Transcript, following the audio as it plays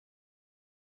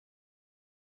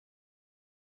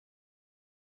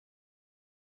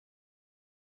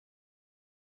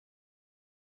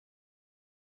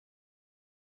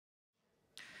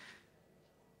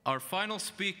Our final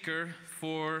speaker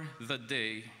for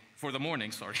the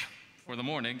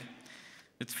morning,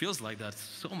 it feels like that,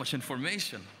 so much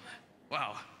information,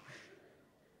 wow,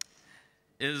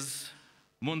 is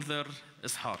Munther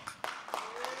Ishaq.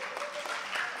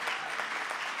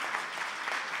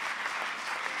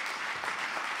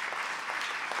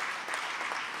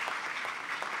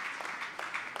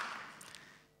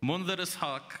 Munther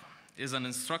Ishaq is an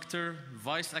instructor,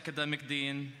 vice academic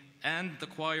dean, and the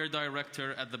choir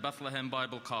director at the Bethlehem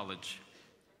Bible College.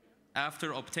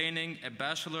 After obtaining a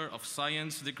Bachelor of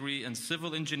Science degree in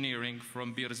Civil Engineering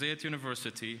from Birzeit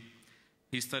University,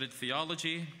 he studied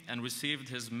theology and received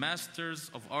his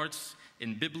Master's of Arts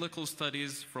in Biblical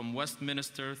Studies from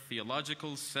Westminster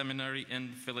Theological Seminary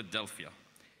in Philadelphia.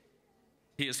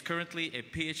 He is currently a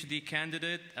PhD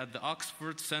candidate at the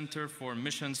Oxford Center for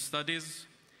Mission Studies.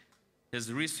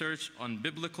 His research on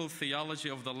biblical theology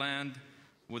of the land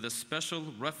with a special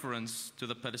reference to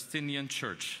the Palestinian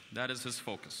church. That is his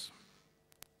focus.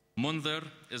 Munther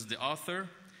is the author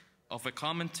of a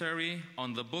commentary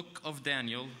on the book of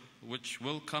Daniel, which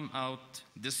will come out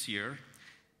this year,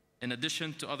 in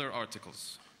addition to other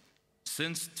articles.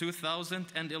 Since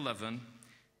 2011,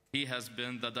 he has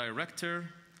been the director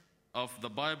of the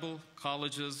Bible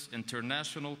College's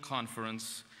International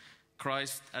Conference,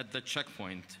 Christ at the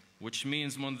Checkpoint, which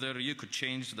means, Munther, you could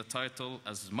change the title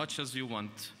as much as you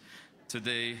want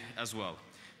today as well.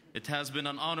 It has been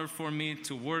an honor for me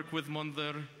to work with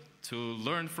Munther, to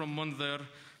learn from Munther,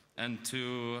 and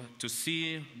to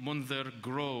see Munther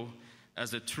grow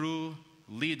as a true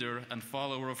leader and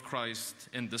follower of Christ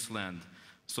in this land.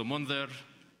 So Munther,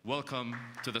 welcome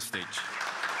to the stage.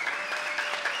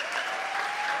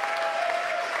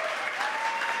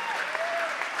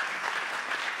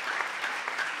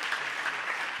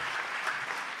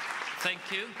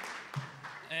 Thank you.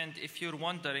 And if you're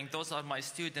wondering, those are my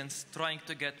students trying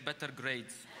to get better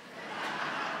grades.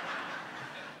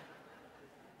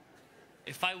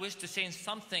 If I wish to change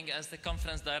something as the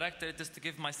conference director, it is to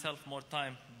give myself more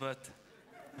time, but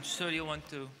I'm sure you want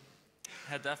to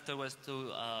head afterwards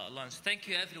to lunch. Thank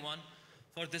you, everyone,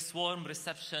 for this warm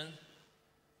reception.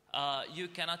 You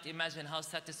cannot imagine how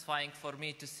satisfying for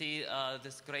me to see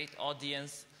this great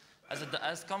audience.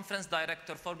 As conference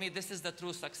director, for me, this is the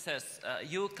true success.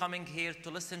 You coming here to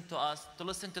listen to us, to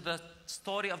listen to the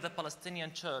story of the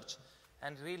Palestinian church,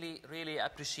 and really, really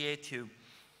appreciate you.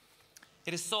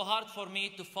 It is so hard for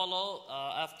me to follow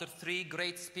after three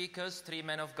great speakers, three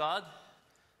men of God.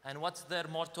 And what's there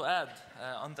more to add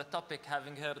on the topic,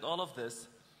 having heard all of this?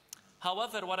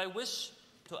 However, what I wish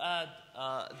to add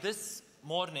this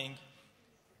morning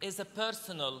is a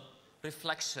personal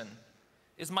reflection,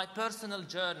 is my personal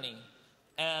journey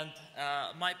and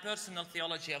my personal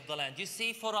theology of the land. You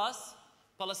see, for us,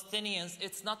 Palestinians,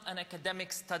 it's not an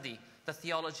academic study, the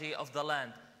theology of the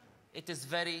land. It is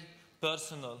very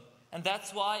personal. And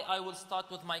that's why I will start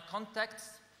with my context.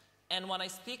 And when I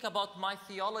speak about my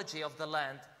theology of the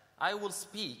land, I will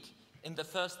speak in the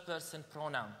first person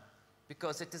pronoun,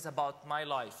 because it is about my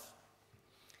life.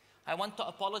 I want to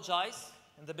apologize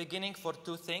in the beginning for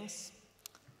two things.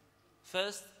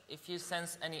 First, if you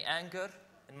sense any anger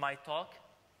in my talk,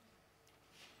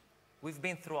 we've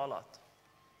been through a lot.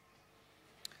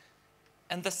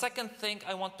 And the second thing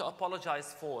I want to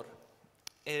apologize for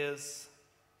is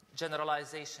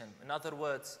generalization. In other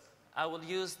words, I will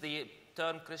use the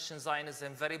term Christian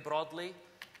Zionism very broadly,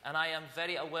 and I am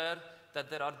very aware that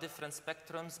there are different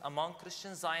spectrums among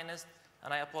Christian Zionists,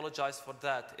 and I apologize for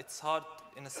that. It's hard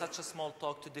in such a small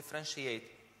talk to differentiate.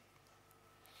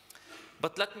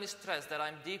 But let me stress that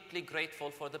I'm deeply grateful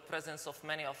for the presence of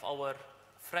many of our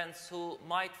friends who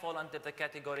might fall under the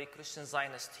category Christian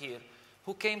Zionist here,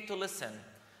 who came to listen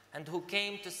and who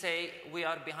came to say, we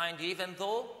are behind you, even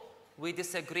though we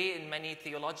disagree in many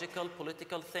theological,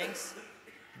 political things.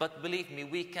 But believe me,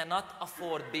 we cannot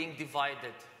afford being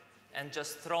divided and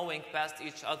just throwing past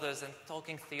each other and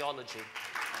talking theology.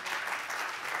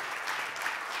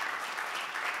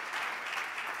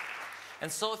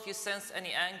 And so if you sense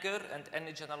any anger and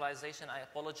any generalization, I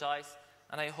apologize,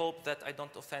 and I hope that I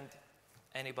don't offend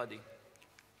anybody.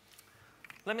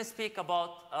 Let me speak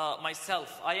about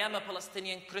myself. I am a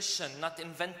Palestinian Christian, not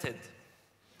invented.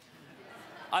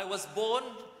 I was born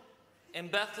in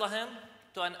Bethlehem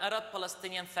to an Arab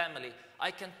Palestinian family.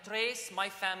 I can trace my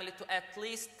family to at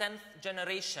least 10th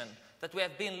generation that we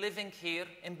have been living here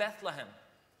in Bethlehem.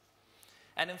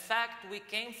 And in fact, we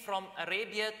came from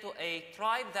Arabia to a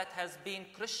tribe that has been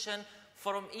Christian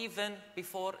from even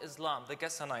before Islam, the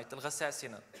Ghassanite,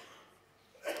 Al-Ghassasina.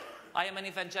 I am an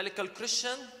evangelical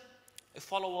Christian, a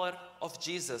follower of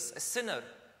Jesus, a sinner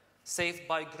saved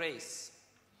by grace.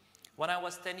 When I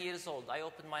was 10 years old, I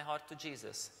opened my heart to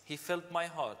Jesus. He filled my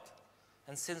heart.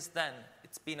 And since then,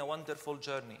 it's been a wonderful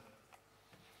journey.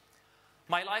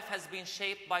 My life has been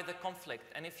shaped by the conflict.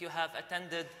 And if you have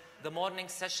attended the morning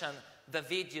session, the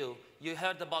video, you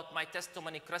heard about my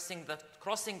testimony crossing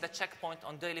the checkpoint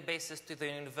on a daily basis to the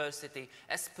university.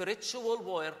 A spiritual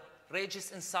war rages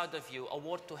inside of you, a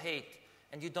war to hate,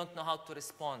 and you don't know how to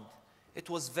respond. It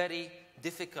was very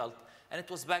difficult. And it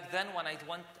was back then when I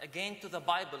went again to the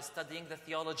Bible, studying the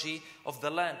theology of the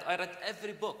land. I read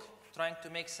every book, trying to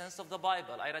make sense of the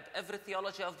Bible. I read every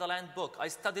theology of the land book. I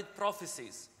studied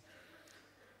prophecies.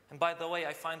 And by the way,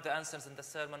 I find the answers in the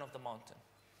Sermon on the Mountain.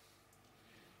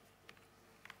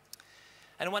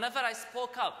 And whenever I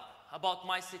spoke up about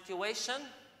my situation,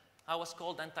 I was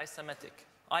called anti-Semitic.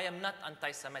 I am not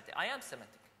anti-Semitic. I am Semitic.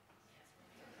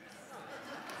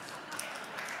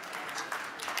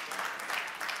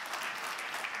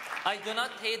 I do not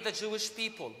hate the Jewish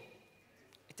people.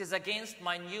 It is against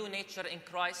my new nature in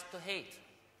Christ to hate.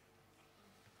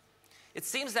 It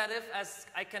seems that as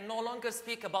I can no longer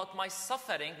speak about my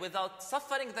suffering without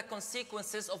suffering the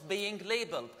consequences of being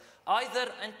labeled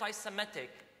either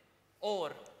anti-Semitic or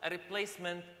a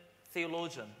replacement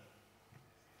theologian.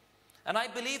 And I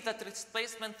believe that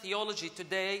replacement theology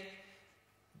today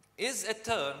is a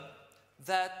term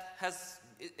that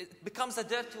it becomes a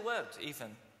dirty word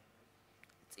even.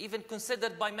 It's even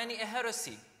considered by many a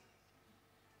heresy.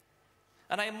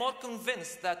 And I am more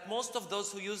convinced that most of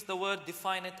those who use the word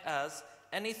define it as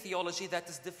any theology that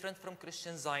is different from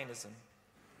Christian Zionism.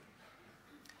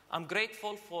 I'm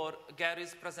grateful for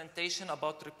Gary's presentation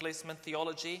about replacement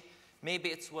theology. Maybe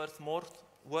it's worth more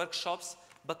workshops,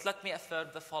 but let me affirm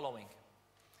the following.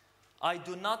 I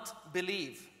do not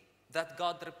believe that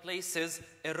God replaces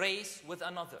a race with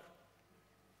another.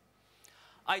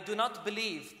 I do not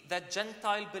believe that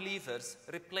Gentile believers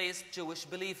replace Jewish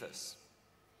believers.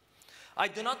 I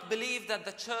do not believe that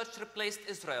the church replaced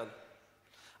Israel.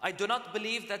 I do not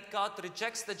believe that God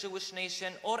rejects the Jewish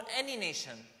nation or any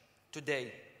nation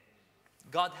today.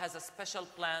 God has a special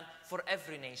plan for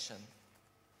every nation.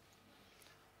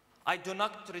 I do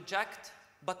not reject,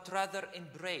 but rather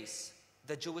embrace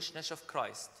the Jewishness of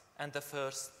Christ and the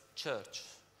first church,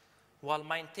 while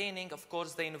maintaining, of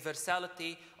course, the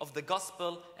universality of the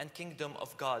gospel and kingdom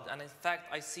of God. And in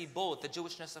fact, I see both the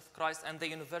Jewishness of Christ and the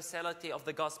universality of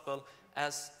the gospel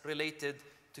as related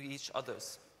to each other.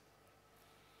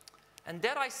 And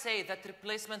dare I say that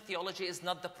replacement theology is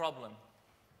not the problem.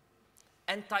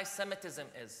 Anti-Semitism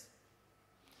is.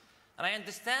 And I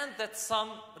understand that some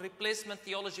replacement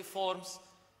theology forms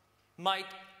might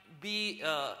be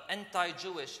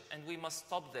anti-Jewish, and we must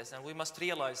stop this, and we must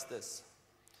realize this.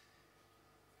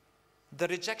 The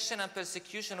rejection and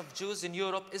persecution of Jews in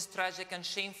Europe is tragic and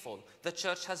shameful. The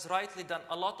church has rightly done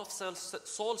a lot of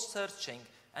soul-searching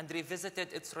and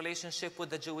revisited its relationship with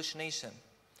the Jewish nation.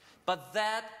 But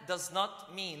that does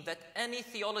not mean that any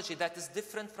theology that is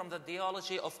different from the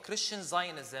theology of Christian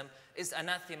Zionism is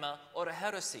anathema or a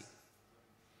heresy.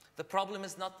 The problem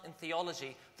is not in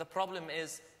theology. The problem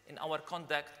is in our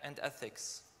conduct and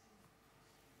ethics.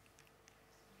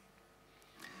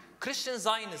 Christian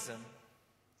Zionism,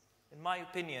 in my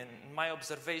opinion, in my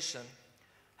observation,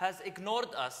 has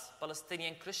ignored us,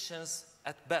 Palestinian Christians,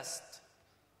 at best,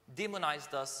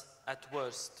 demonized us at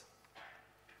worst.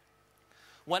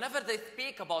 Whenever they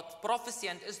speak about prophecy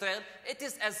and Israel, it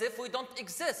is as if we don't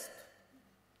exist.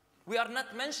 We are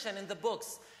not mentioned in the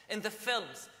books, in the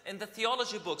films, in the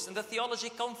theology books, in the theology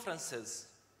conferences.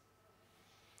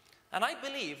 And I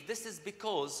believe this is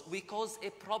because we cause a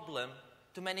problem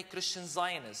to many Christian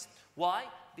Zionists. Why?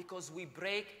 Because we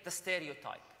break the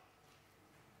stereotype.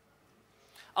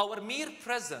 Our mere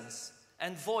presence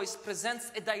and voice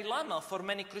presents a dilemma for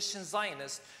many Christian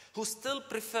Zionists who still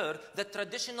prefer the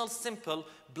traditional simple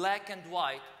black and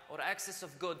white or axis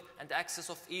of good and axis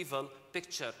of evil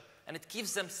picture. And it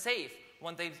keeps them safe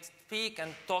when they speak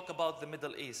and talk about the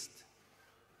Middle East.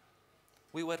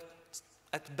 We were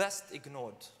at best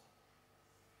ignored.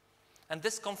 And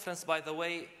this conference, by the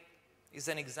way, is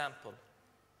an example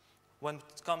when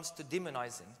it comes to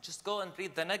demonizing. Just go and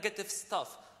read the negative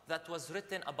stuff that was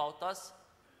written about us.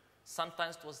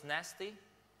 Sometimes it was nasty,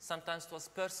 sometimes it was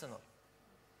personal.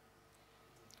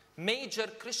 Major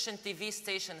Christian TV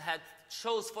station had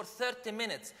shows for 30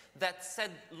 minutes that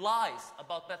said lies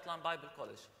about Bethlehem Bible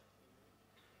College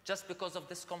just because of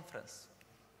this conference.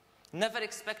 Never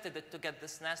expected it to get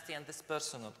this nasty and this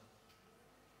personal.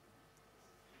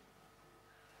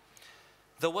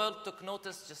 The world took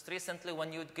notice just recently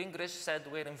when Newt Gingrich said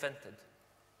we're invented.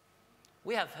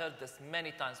 We have heard this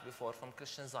many times before from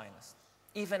Christian Zionists.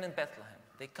 Even in Bethlehem,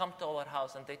 they come to our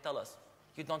house and they tell us,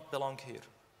 you don't belong here.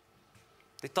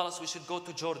 They tell us we should go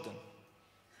to Jordan,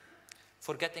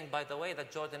 forgetting, by the way,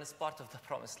 that Jordan is part of the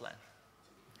Promised Land.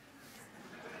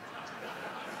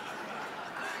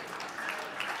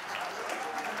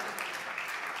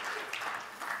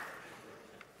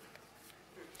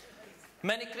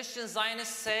 Many Christian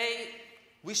Zionists say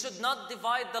we should not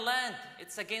divide the land.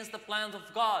 It's against the plan of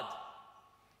God,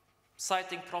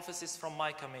 citing prophecies from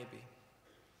Micah maybe.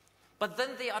 But then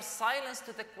they are silenced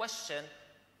to the question,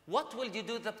 what will you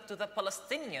do to the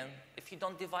Palestinian if you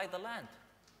don't divide the land?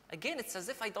 Again, it's as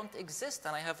if I don't exist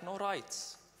and I have no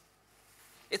rights.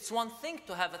 It's one thing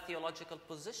to have a theological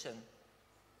position.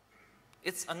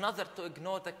 It's another to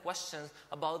ignore the questions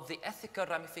about the ethical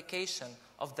ramification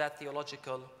of that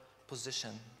theological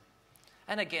position.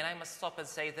 And again, I must stop and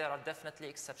say there are definitely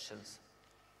exceptions.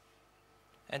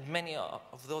 And many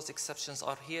of those exceptions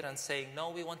are here and saying, no,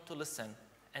 we want to listen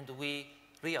and we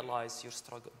realize your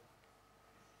struggle.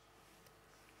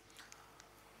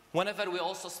 Whenever we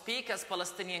also speak as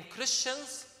Palestinian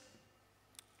Christians,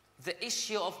 the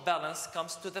issue of balance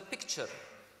comes to the picture.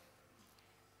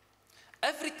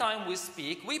 Every time we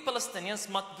speak, we Palestinians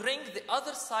must bring the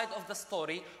other side of the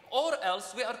story, or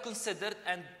else we are considered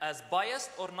as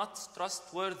biased or not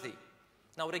trustworthy.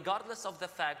 Now, regardless of the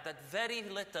fact that very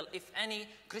little, if any,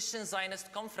 Christian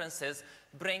Zionist conferences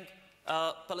bring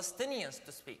Palestinians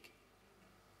to speak.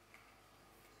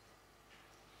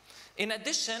 In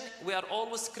addition, we are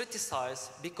always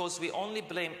criticized because we only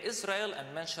blame Israel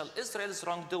and mention Israel's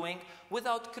wrongdoing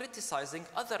without criticizing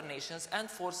other nations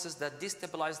and forces that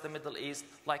destabilize the Middle East,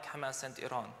 like Hamas and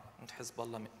Iran and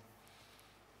Hezbollah.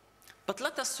 But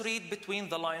let us read between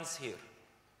the lines here.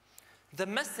 The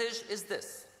message is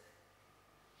this: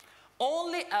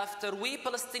 only after we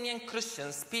Palestinian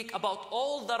Christians speak about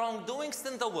all the wrongdoings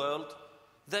in the world,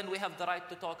 then we have the right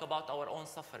to talk about our own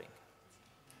suffering.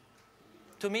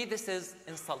 To me, this is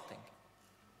insulting.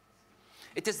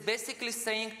 It is basically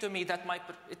saying to me that my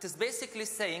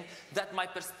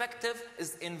perspective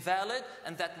is invalid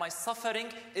and that my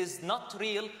suffering is not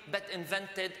real but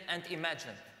invented and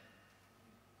imagined.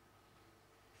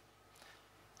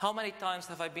 How many times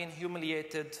have I been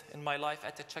humiliated in my life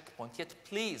at a checkpoint? Yet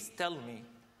please tell me,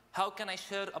 how can I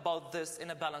share about this in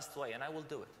a balanced way? And I will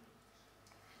do it.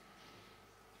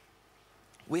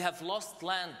 We have lost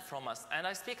land from us. And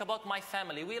I speak about my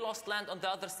family. We lost land on the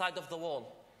other side of the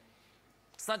wall.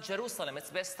 It's not Jerusalem, it's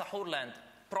Beit Tahur land.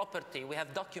 Property, we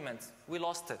have documents. We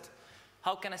lost it.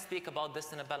 How can I speak about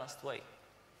this in a balanced way?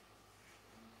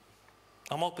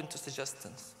 I'm open to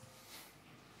suggestions.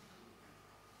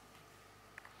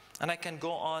 And I can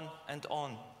go on and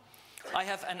on. I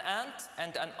have an aunt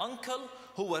and an uncle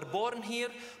who were born here,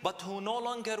 but who no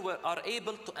longer are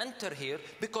able to enter here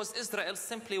because Israel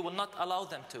simply will not allow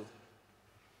them to.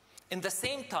 In the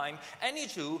same time, any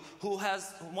Jew who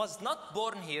was not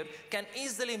born here can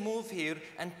easily move here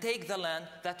and take the land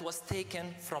that was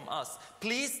taken from us.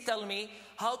 Please tell me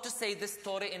how to say this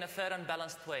story in a fair and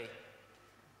balanced way.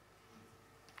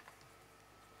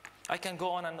 I can go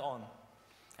on and on.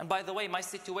 And by the way, my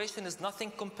situation is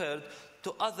nothing compared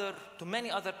to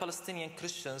many other Palestinian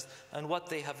Christians and what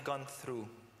they have gone through.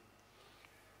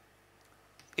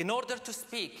 In order to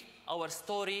speak our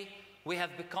story, we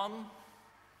have become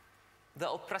the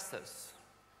oppressors.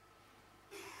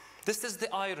 This is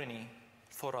the irony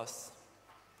for us.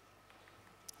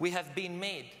 We have been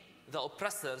made the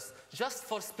oppressors just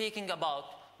for speaking about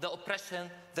the oppression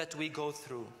that we go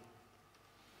through.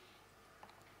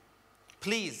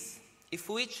 Please, if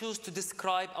we choose to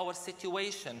describe our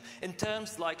situation in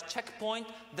terms like checkpoint,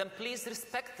 then please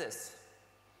respect this.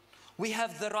 We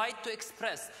have the right to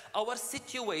express our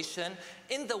situation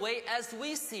in the way as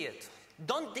we see it.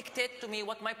 Don't dictate to me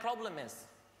what my problem is.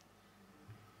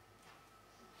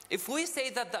 If we say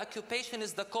that the occupation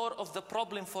is the core of the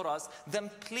problem for us, then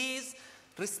please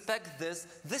respect this.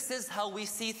 This is how we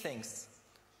see things.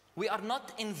 We are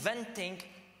not inventing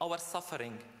our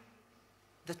suffering.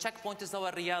 The checkpoint is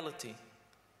our reality.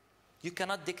 You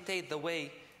cannot dictate the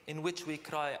way in which we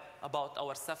cry about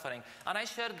our suffering. And I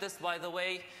shared this, by the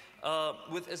way,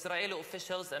 with Israeli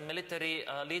officials and military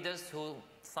leaders who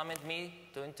summoned me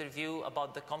to interview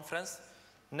about the conference.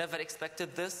 Never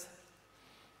expected this.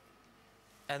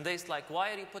 And they're like,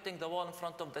 why are you putting the wall in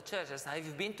front of the church? I said, have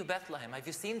you been to Bethlehem? Have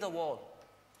you seen the wall?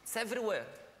 It's everywhere.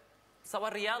 It's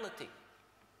our reality.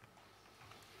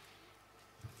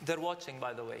 They're watching,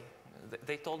 by the way.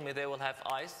 They told me they will have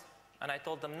eyes. And I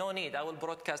told them, no need, I will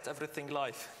broadcast everything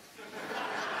live.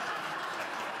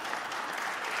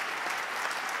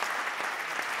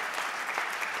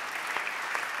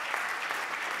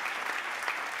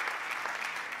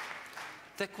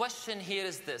 The question here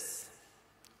is this: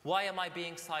 Why am I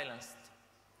being silenced?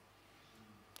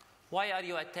 Why are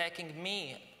you attacking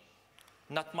me,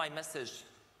 not my message?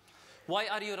 Why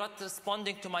are you not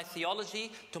responding to my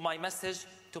theology, to my message,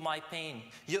 to my pain?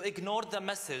 You ignore the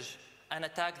message and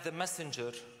attack the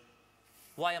messenger.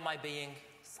 Why am I being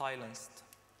silenced?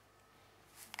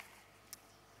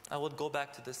 I will go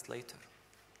back to this later.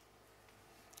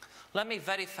 Let me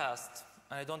very fast,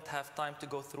 I don't have time to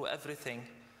go through everything,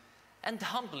 and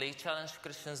humbly challenge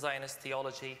Christian Zionist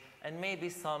theology and maybe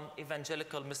some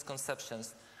evangelical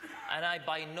misconceptions. And I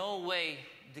by no way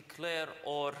declare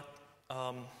or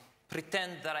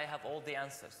pretend that I have all the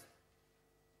answers.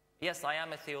 Yes, I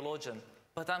am a theologian,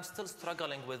 but I'm still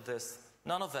struggling with this.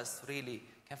 None of us really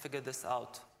can figure this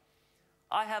out.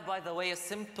 I have, by the way, a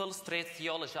simple, straight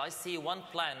theology. I see one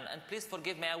plan, and please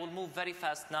forgive me, I will move very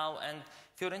fast now, and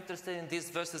if you're interested in these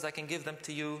verses, I can give them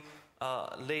to you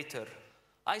later.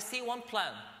 I see one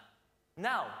plan.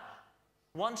 Now,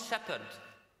 one shepherd.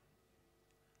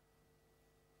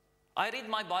 I read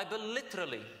my Bible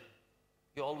literally.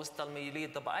 You always tell me you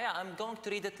read the Bible. Yeah, I'm going to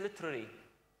read it literally.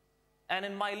 And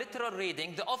in my literal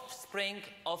reading, the offspring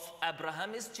of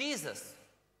Abraham is Jesus.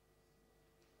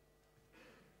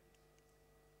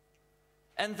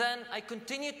 And then I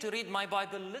continue to read my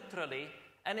Bible literally,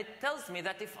 and it tells me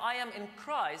that if I am in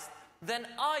Christ, then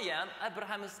I am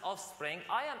Abraham's offspring.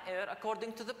 I am heir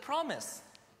according to the promise.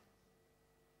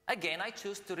 Again, I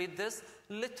choose to read this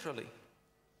literally.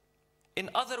 In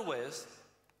other words,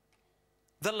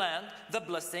 the land, the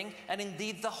blessing, and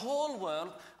indeed the whole world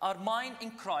are mine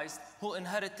in Christ, who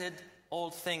inherited all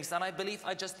things. And I believe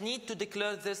I just need to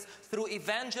declare this through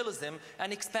evangelism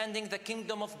and expanding the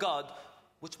kingdom of God,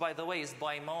 which, by the way, is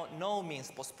by no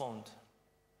means postponed.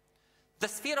 The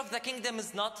sphere of the kingdom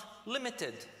is not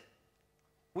limited.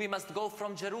 We must go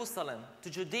from Jerusalem to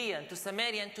Judea and to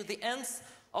Samaria and to the ends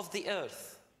of the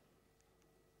earth.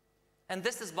 And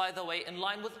this is, by the way, in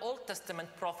line with Old Testament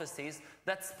prophecies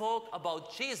that spoke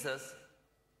about Jesus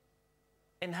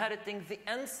inheriting the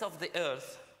ends of the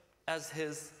earth as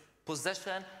his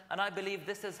possession. And I believe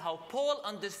this is how Paul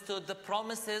understood the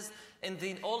promises in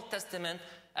the Old Testament,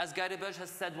 as Gary Burge has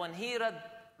said when he read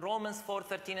Romans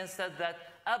 4:13 and said that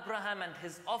Abraham and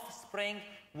his offspring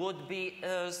would be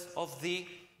heirs of the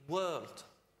world,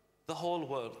 the whole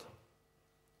world.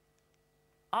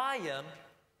 I am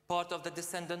part of the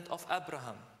descendant of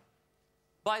Abraham.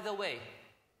 By the way,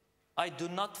 I do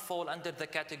not fall under the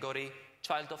category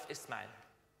child of Ismail.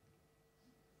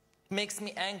 It makes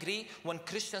me angry when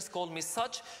Christians call me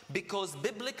such, because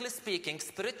biblically speaking,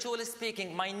 spiritually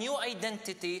speaking, my new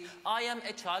identity, I am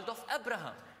a child of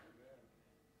Abraham.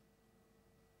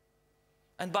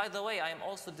 And by the way, I am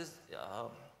also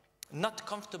not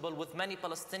comfortable with many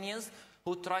Palestinians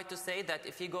who try to say that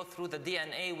if you go through the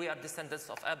DNA, we are descendants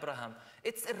of Abraham.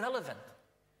 It's irrelevant.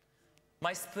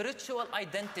 My spiritual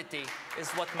identity is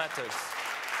what matters.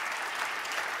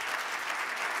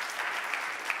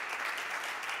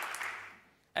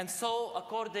 And so,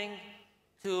 according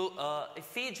to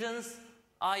Ephesians,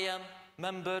 I am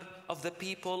member of the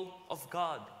people of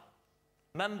God,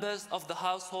 members of the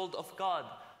household of God.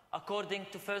 According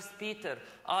to 1 Peter,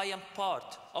 I am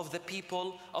part of the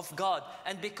people of God.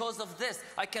 And because of this,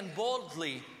 I can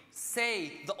boldly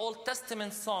say the Old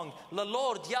Testament song, "The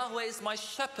Lord Yahweh is my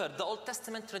shepherd." The Old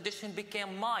Testament tradition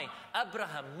became mine.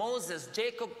 Abraham, Moses,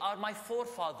 Jacob are my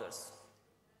forefathers.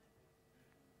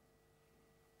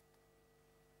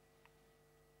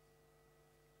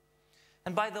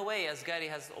 And by the way, as Gary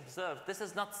has observed, this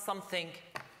is not something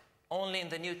only in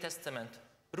the New Testament.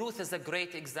 Ruth is a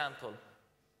great example.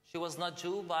 She was not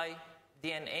Jew by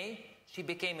DNA. She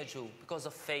became a Jew because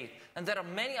of faith. And there are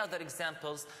many other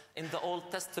examples in the Old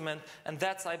Testament, and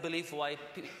that's, I believe, why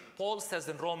Paul says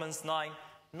in Romans 9,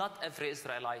 not every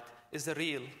Israelite is a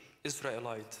real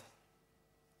Israelite.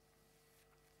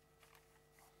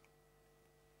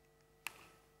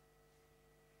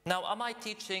 Now, am I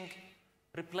teaching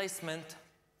replacement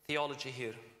theology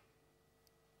here?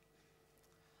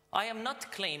 I am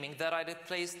not claiming that I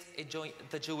replaced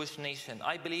the Jewish nation.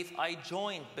 I believe I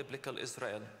joined biblical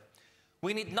Israel.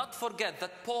 We need not forget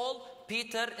that Paul,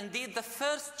 Peter, indeed the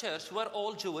first church were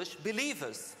all Jewish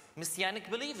believers, Messianic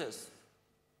believers.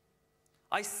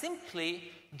 I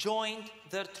simply joined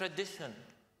their tradition.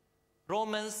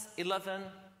 Romans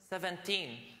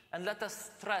 11:17. And let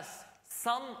us stress,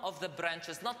 some of the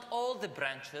branches, not all the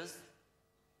branches,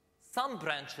 some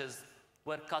branches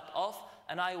were cut off,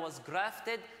 and I was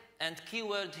grafted. And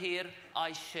keyword here,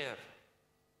 I share.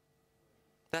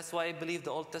 That's why I believe the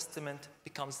Old Testament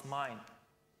becomes mine.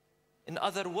 In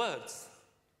other words,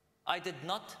 I did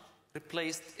not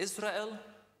replace Israel,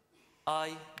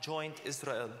 I joined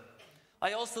Israel.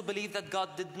 I also believe that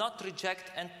God did not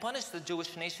reject and punish the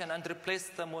Jewish nation and replace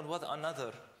them with one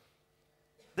another.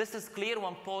 This is clear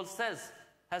when Paul says,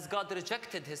 has God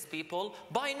rejected his people?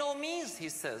 By no means, he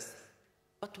says.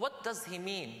 But what does he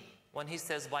mean when he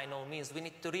says by no means? We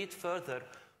need to read further.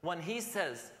 When he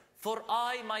says, for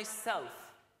I myself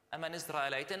am an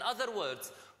Israelite. In other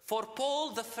words, for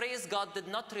Paul, the phrase God did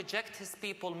not reject his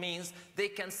people means they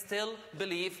can still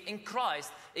believe in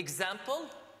Christ. Example,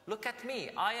 look at me.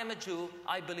 I am a Jew.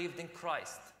 I believed in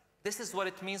Christ. This is what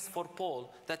it means for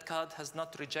Paul, that God has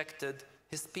not rejected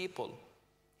his people.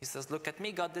 He says, look at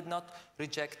me. God did not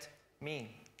reject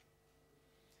me.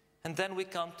 And then we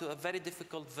come to a very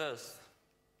difficult verse.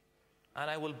 And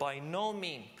I will by no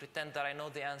means pretend that I know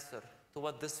the answer to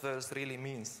what this verse really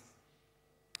means.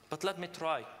 But let me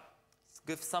try.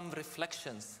 Give some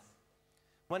reflections.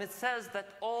 When it says that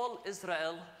all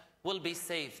Israel will be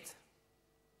saved,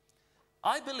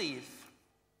 I believe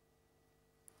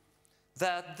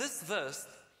that this verse,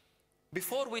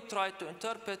 before we try to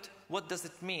interpret what does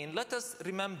it mean, let us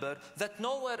remember that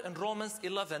nowhere in Romans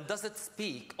 11 does it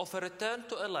speak of a return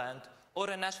to a land or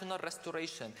a national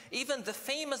restoration. Even the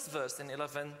famous verse in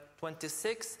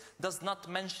 11:26 does not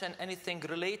mention anything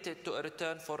related to a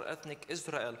return for ethnic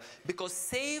Israel, because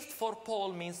saved for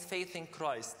Paul means faith in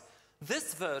Christ.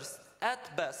 This verse,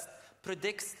 at best,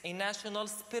 predicts a national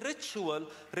spiritual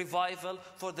revival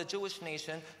for the Jewish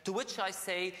nation, to which I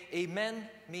say, amen,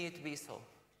 may it be so.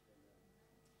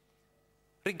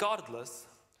 Regardless,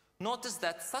 notice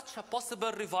that such a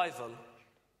possible revival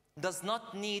does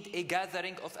not need a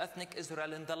gathering of ethnic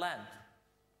Israel in the land.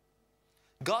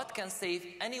 God can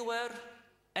save anywhere,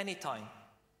 anytime.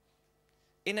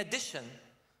 In addition,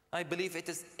 I believe it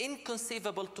is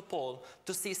inconceivable to Paul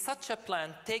to see such a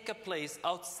plan take place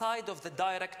outside of the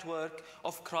direct work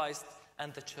of Christ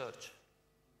and the church.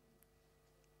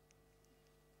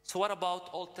 So what about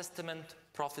Old Testament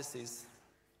prophecies?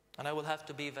 And I will have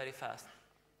to be very fast.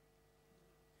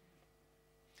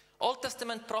 Old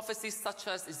Testament prophecies such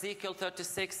as Ezekiel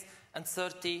 36 and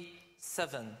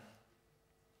 37.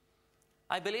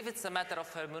 I believe it's a matter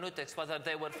of hermeneutics whether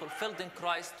they were fulfilled in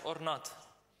Christ or not.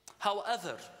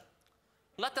 However,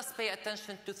 let us pay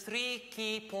attention to three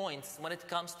key points when it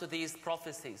comes to these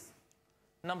prophecies.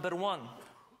 Number one,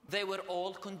 they were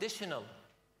all conditional.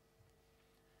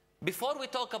 Before we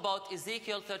talk about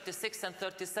Ezekiel 36 and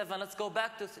 37, let's go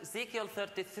back to Ezekiel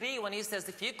 33 when he says,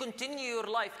 if you continue your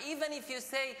life, even if you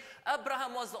say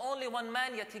Abraham was only one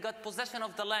man, yet he got possession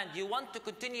of the land, you want to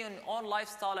continue in your own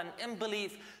lifestyle and in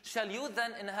belief, shall you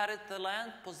then inherit the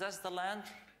land, possess the land?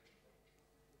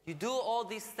 You do all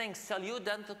these things, shall you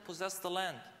then possess the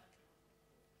land?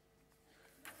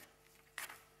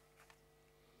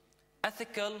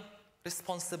 Ethical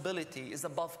responsibility is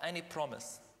above any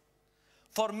promise.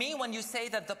 For me, when you say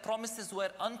that the promises were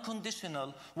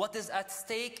unconditional, what is at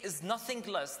stake is nothing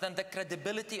less than the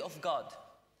credibility of God.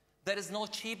 There is no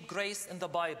cheap grace in the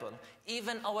Bible.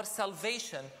 Even our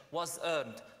salvation was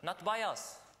earned, not by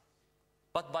us,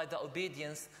 but by the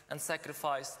obedience and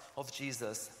sacrifice of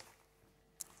Jesus.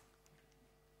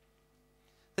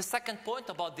 The second point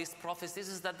about these prophecies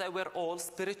is that they were all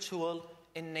spiritual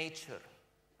in nature.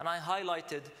 And I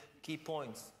highlighted key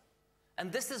points.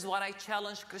 And this is what I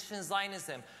challenge Christian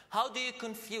Zionism. How do you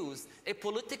confuse a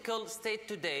political state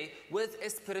today with a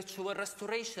spiritual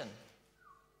restoration?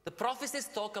 The prophecies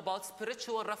talk about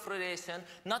spiritual restoration,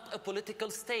 not a political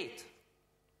state.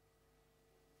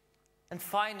 And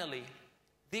finally,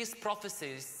 these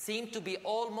prophecies seem to be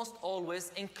almost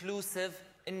always inclusive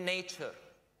in nature.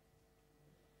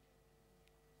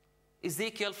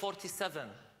 Ezekiel 47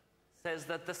 says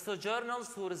that the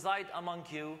sojourners who reside among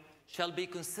you shall be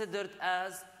considered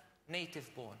as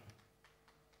native born.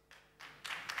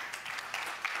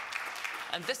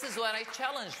 And this is where I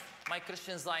challenge my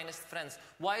Christian Zionist friends.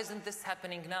 Why isn't this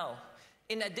happening now?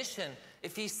 In addition,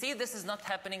 if you see this is not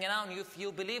happening now, and if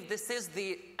you believe this is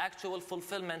the actual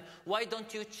fulfillment, why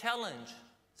don't you challenge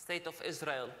the state of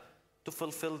Israel to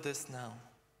fulfill this now?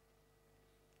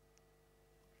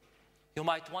 You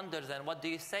might wonder then, what do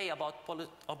you say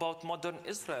about modern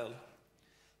Israel?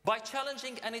 By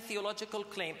challenging any theological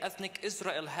claim ethnic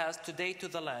Israel has today to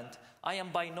the land, I am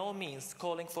by no means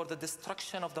calling for the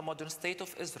destruction of the modern state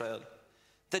of Israel.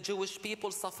 The Jewish people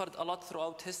suffered a lot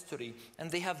throughout history, and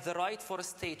they have the right for a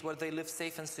state where they live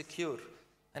safe and secure.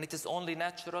 And it is only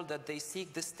natural that they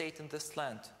seek this state in this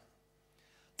land.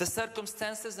 The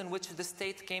circumstances in which the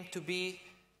state came to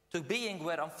being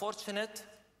were unfortunate,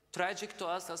 tragic to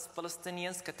us as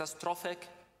Palestinians, catastrophic.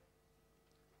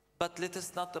 But it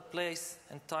is not the place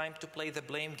and time to play the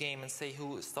blame game and say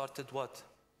who started what.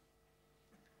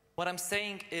 What I'm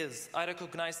saying is, I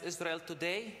recognize Israel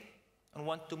today and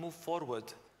want to move forward.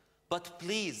 But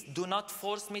please do not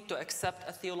force me to accept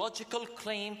a theological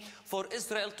claim for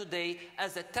Israel today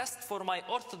as a test for my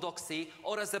orthodoxy,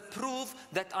 or as a proof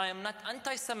that I am not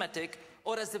anti-Semitic,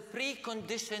 or as a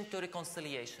precondition to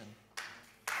reconciliation.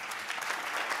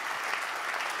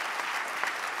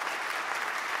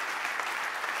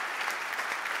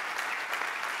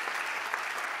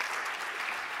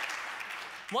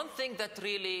 One thing that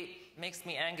really makes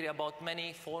me angry about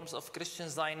many forms of Christian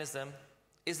Zionism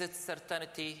is its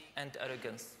certainty and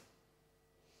arrogance.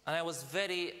 And I was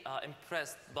very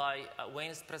impressed by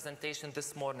Wayne's presentation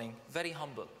this morning, very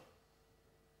humble.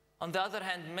 On the other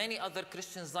hand, many other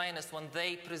Christian Zionists, when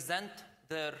they present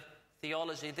their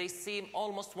theology, they seem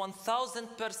almost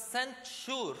 1000%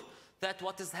 sure that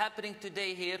what is happening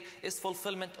today here is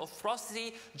fulfillment of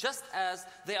prophecy, just as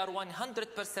they are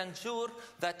 100% sure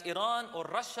that Iran or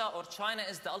Russia or China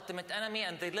is the ultimate enemy,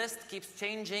 and the list keeps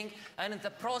changing, and in the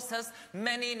process,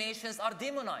 many nations are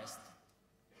demonized.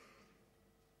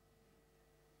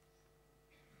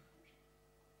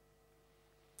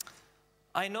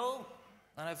 I know,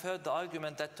 and I've heard the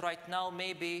argument that right now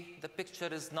maybe the picture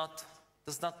does not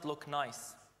look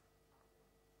nice.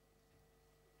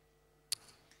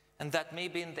 And that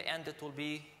maybe in the end it will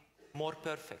be more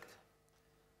perfect.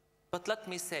 But let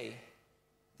me say,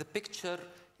 the picture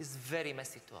is very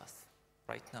messy to us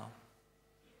right now.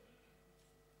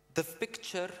 The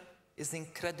picture is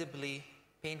incredibly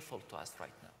painful to us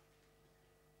right now.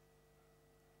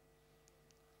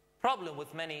 Problem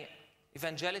with many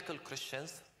evangelical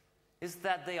Christians is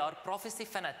that they are prophecy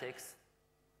fanatics,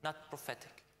 not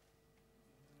prophetic.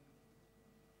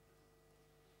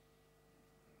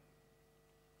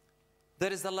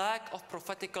 There is a lack of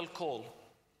prophetical call,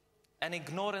 an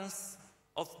ignorance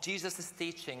of Jesus'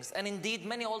 teachings, and indeed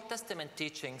many Old Testament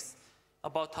teachings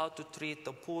about how to treat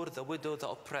the poor, the widow, the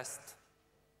oppressed.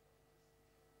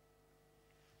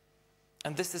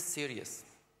 And this is serious.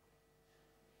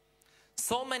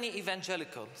 So many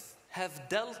evangelicals have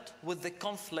dealt with the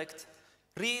conflict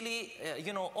really,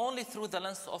 only through the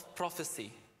lens of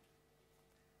prophecy.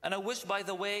 And I wish, by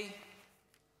the way,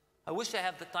 I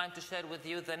have the time to share with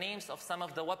you the names of some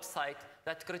of the websites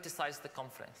that criticize the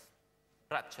conference.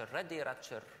 Rapture ready,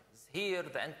 rapture is here,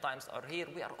 the end times are here.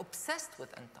 We are obsessed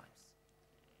with end times.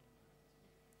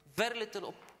 Very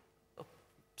little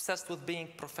obsessed with being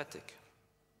prophetic.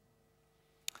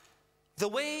 The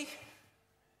way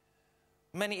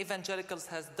many evangelicals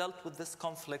has dealt with this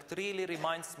conflict really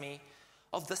reminds me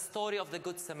of the story of the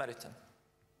Good Samaritan.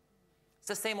 It's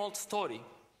the same old story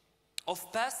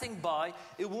of passing by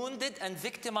a wounded and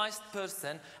victimized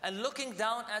person and looking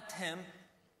down at him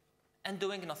and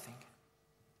doing nothing.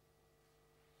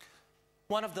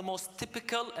 One of the most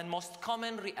typical and most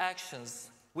common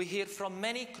reactions we hear from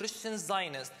many Christian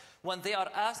Zionists when they are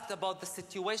asked about the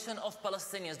situation of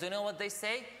Palestinians. Do you know what they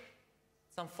say?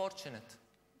 It's unfortunate.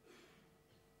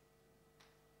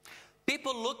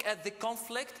 People look at the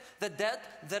conflict, the dead,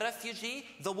 the refugee,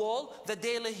 the wall, the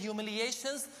daily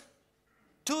humiliations.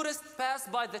 Tourists pass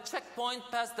by the checkpoint,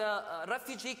 past the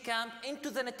refugee camp,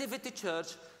 into the Nativity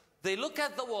Church. They look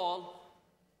at the wall,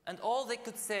 and all they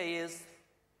could say is,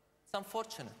 it's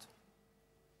unfortunate.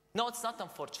 No, it's not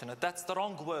unfortunate. That's the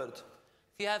wrong word.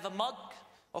 If you have a mug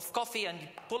of coffee and you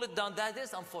pull it down, that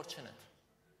is unfortunate.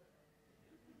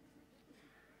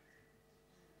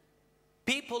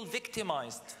 People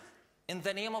victimized in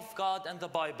the name of God and the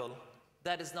Bible,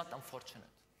 that is not unfortunate.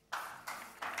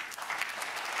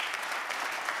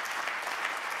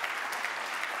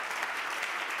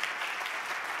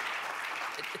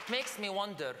 It makes me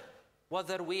wonder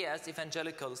whether we as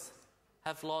evangelicals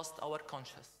have lost our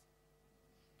conscience.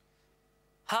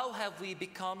 How have we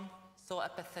become so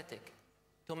apathetic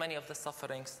to many of the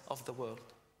sufferings of the world?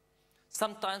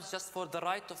 Sometimes just for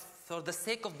the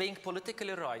sake of being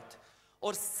politically right,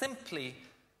 or simply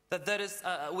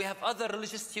that we have other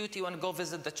religious duty when we go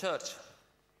visit the church.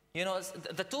 You know,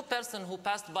 the two persons who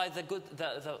passed by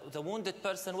the wounded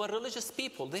person were religious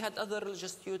people. They had other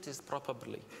religious duties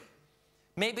probably.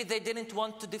 Maybe they didn't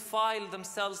want to defile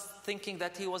themselves thinking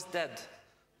that he was dead,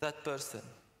 that person.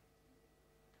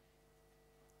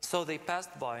 So they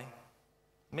passed by.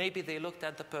 Maybe they looked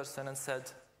at the person and said,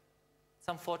 it's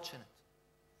unfortunate.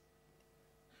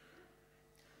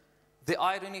 The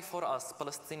irony for us,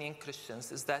 Palestinian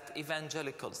Christians, is that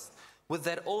evangelicals, with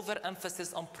their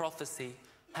overemphasis on prophecy,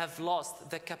 have lost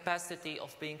the capacity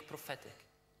of being prophetic.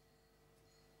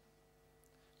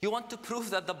 You want to prove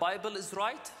that the Bible is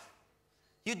right?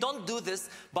 You don't do this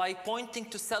by pointing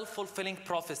to self-fulfilling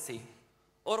prophecy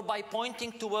or by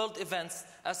pointing to world events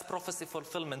as prophecy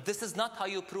fulfillment. This is not how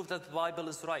you prove that the Bible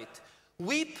is right.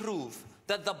 We prove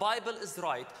that the Bible is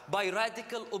right by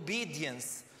radical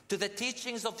obedience to the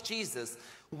teachings of Jesus,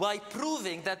 by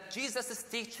proving that Jesus'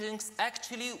 teachings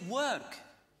actually work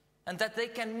and that they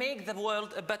can make the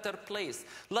world a better place.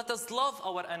 Let us love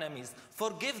our enemies,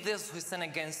 forgive those who sin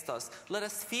against us. Let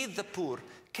us feed the poor,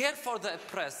 care for the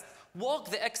oppressed, walk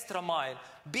the extra mile,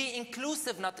 be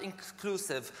inclusive, not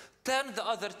exclusive, turn the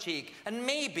other cheek, and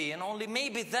maybe, and only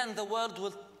maybe then, the world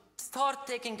will start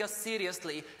taking us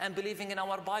seriously and believing in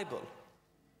our Bible.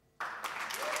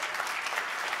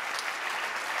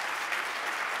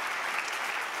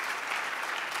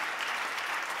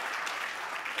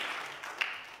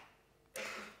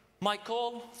 My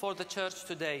call for the church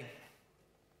today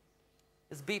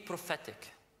is be prophetic.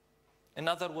 In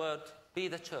other words, be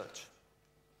the church.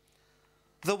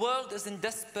 The world is in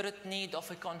desperate need of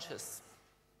a conscience.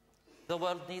 The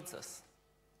world needs us.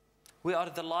 We are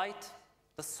the light,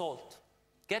 the salt.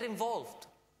 Get involved.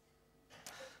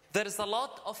 There is a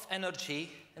lot of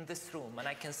energy in this room, and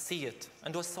I can see it.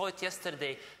 And we saw it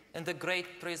yesterday in the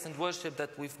great praise and worship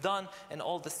that we've done in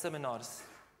all the seminars.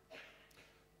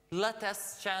 Let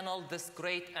us channel this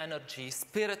great energy,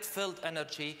 spirit-filled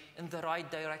energy, in the right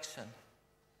direction.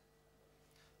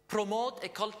 Promote a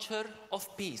culture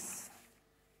of peace.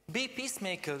 Be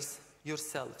peacemakers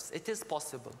yourselves. It is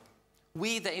possible.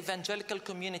 We, the evangelical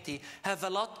community, have a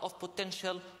lot of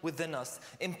potential within us,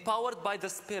 empowered by the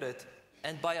Spirit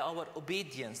and by our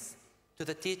obedience to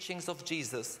the teachings of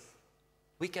Jesus.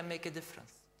 We can make a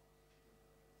difference.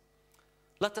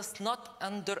 Let us not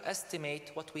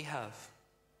underestimate what we have.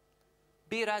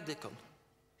 Be radical.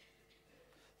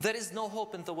 There is no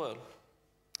hope in the world,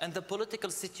 and the political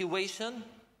situation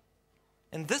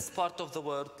in this part of the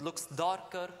world looks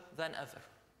darker than ever.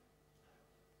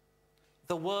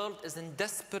 The world is in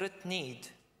desperate need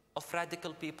of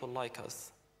radical people like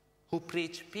us who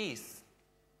preach peace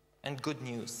and good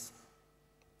news.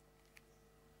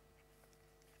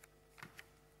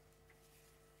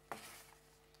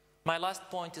 My last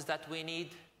point is that we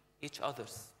need each other.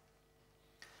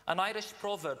 An Irish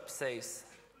proverb says,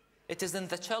 "It is in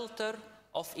the shelter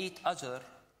of each other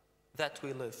that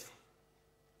we live."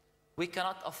 We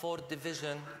cannot afford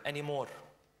division anymore.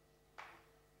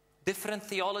 Different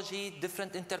theology,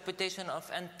 different interpretation of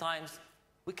end times,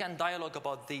 we can dialogue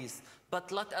about these.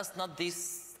 But let us not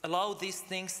allow these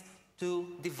things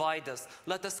to divide us.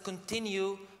 Let us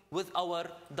continue with our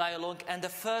dialogue and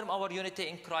affirm our unity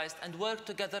in Christ and work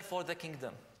together for the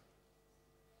kingdom.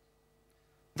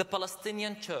 The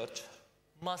Palestinian church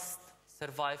must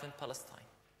survive in Palestine.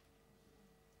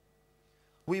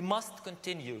 We must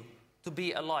continue to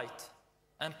be a light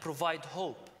and provide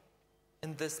hope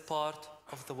in this part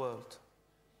of the world.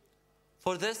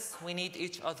 For this, we need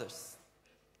each other.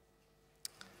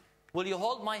 Will you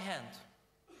hold my hand?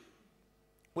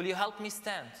 Will you help me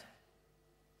stand?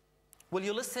 Will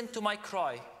you listen to my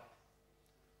cry?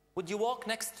 Would you walk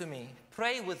next to me?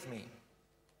 Pray with me?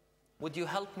 Would you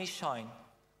help me shine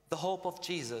the hope of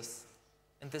Jesus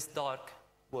in this dark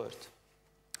world?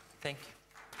 Thank you.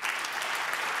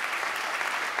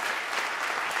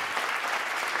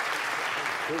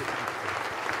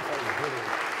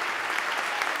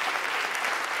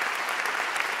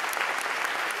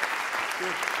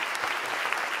 Good.